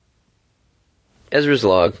Ezra's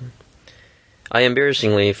log. I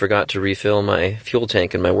embarrassingly forgot to refill my fuel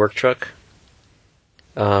tank in my work truck,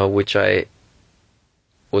 which I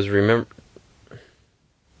was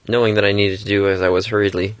knowing that I needed to do as I was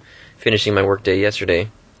hurriedly finishing my workday yesterday,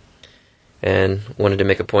 and wanted to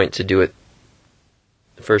make a point to do it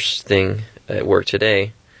first thing at work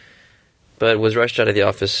today, but was rushed out of the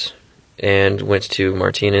office and went to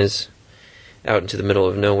Martinez out into the middle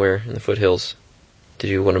of nowhere in the foothills to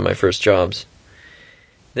do one of my first jobs.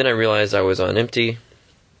 Then I realized I was on empty,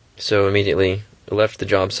 so immediately left the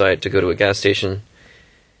job site to go to a gas station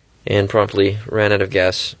and promptly ran out of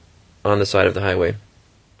gas on the side of the highway.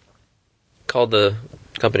 Called the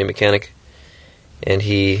company mechanic, and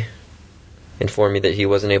he informed me that he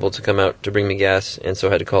wasn't able to come out to bring me gas, and so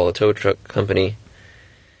I had to call a tow truck company.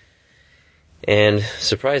 And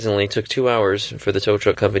surprisingly, it took 2 hours for the tow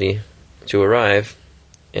truck company to arrive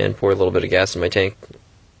and pour a little bit of gas in my tank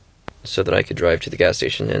so that I could drive to the gas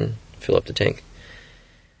station and fill up the tank.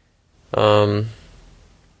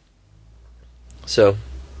 So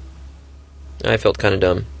I felt kind of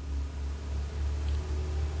dumb.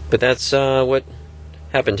 But that's what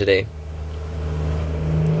happened today.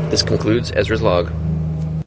 This concludes Ezra's log.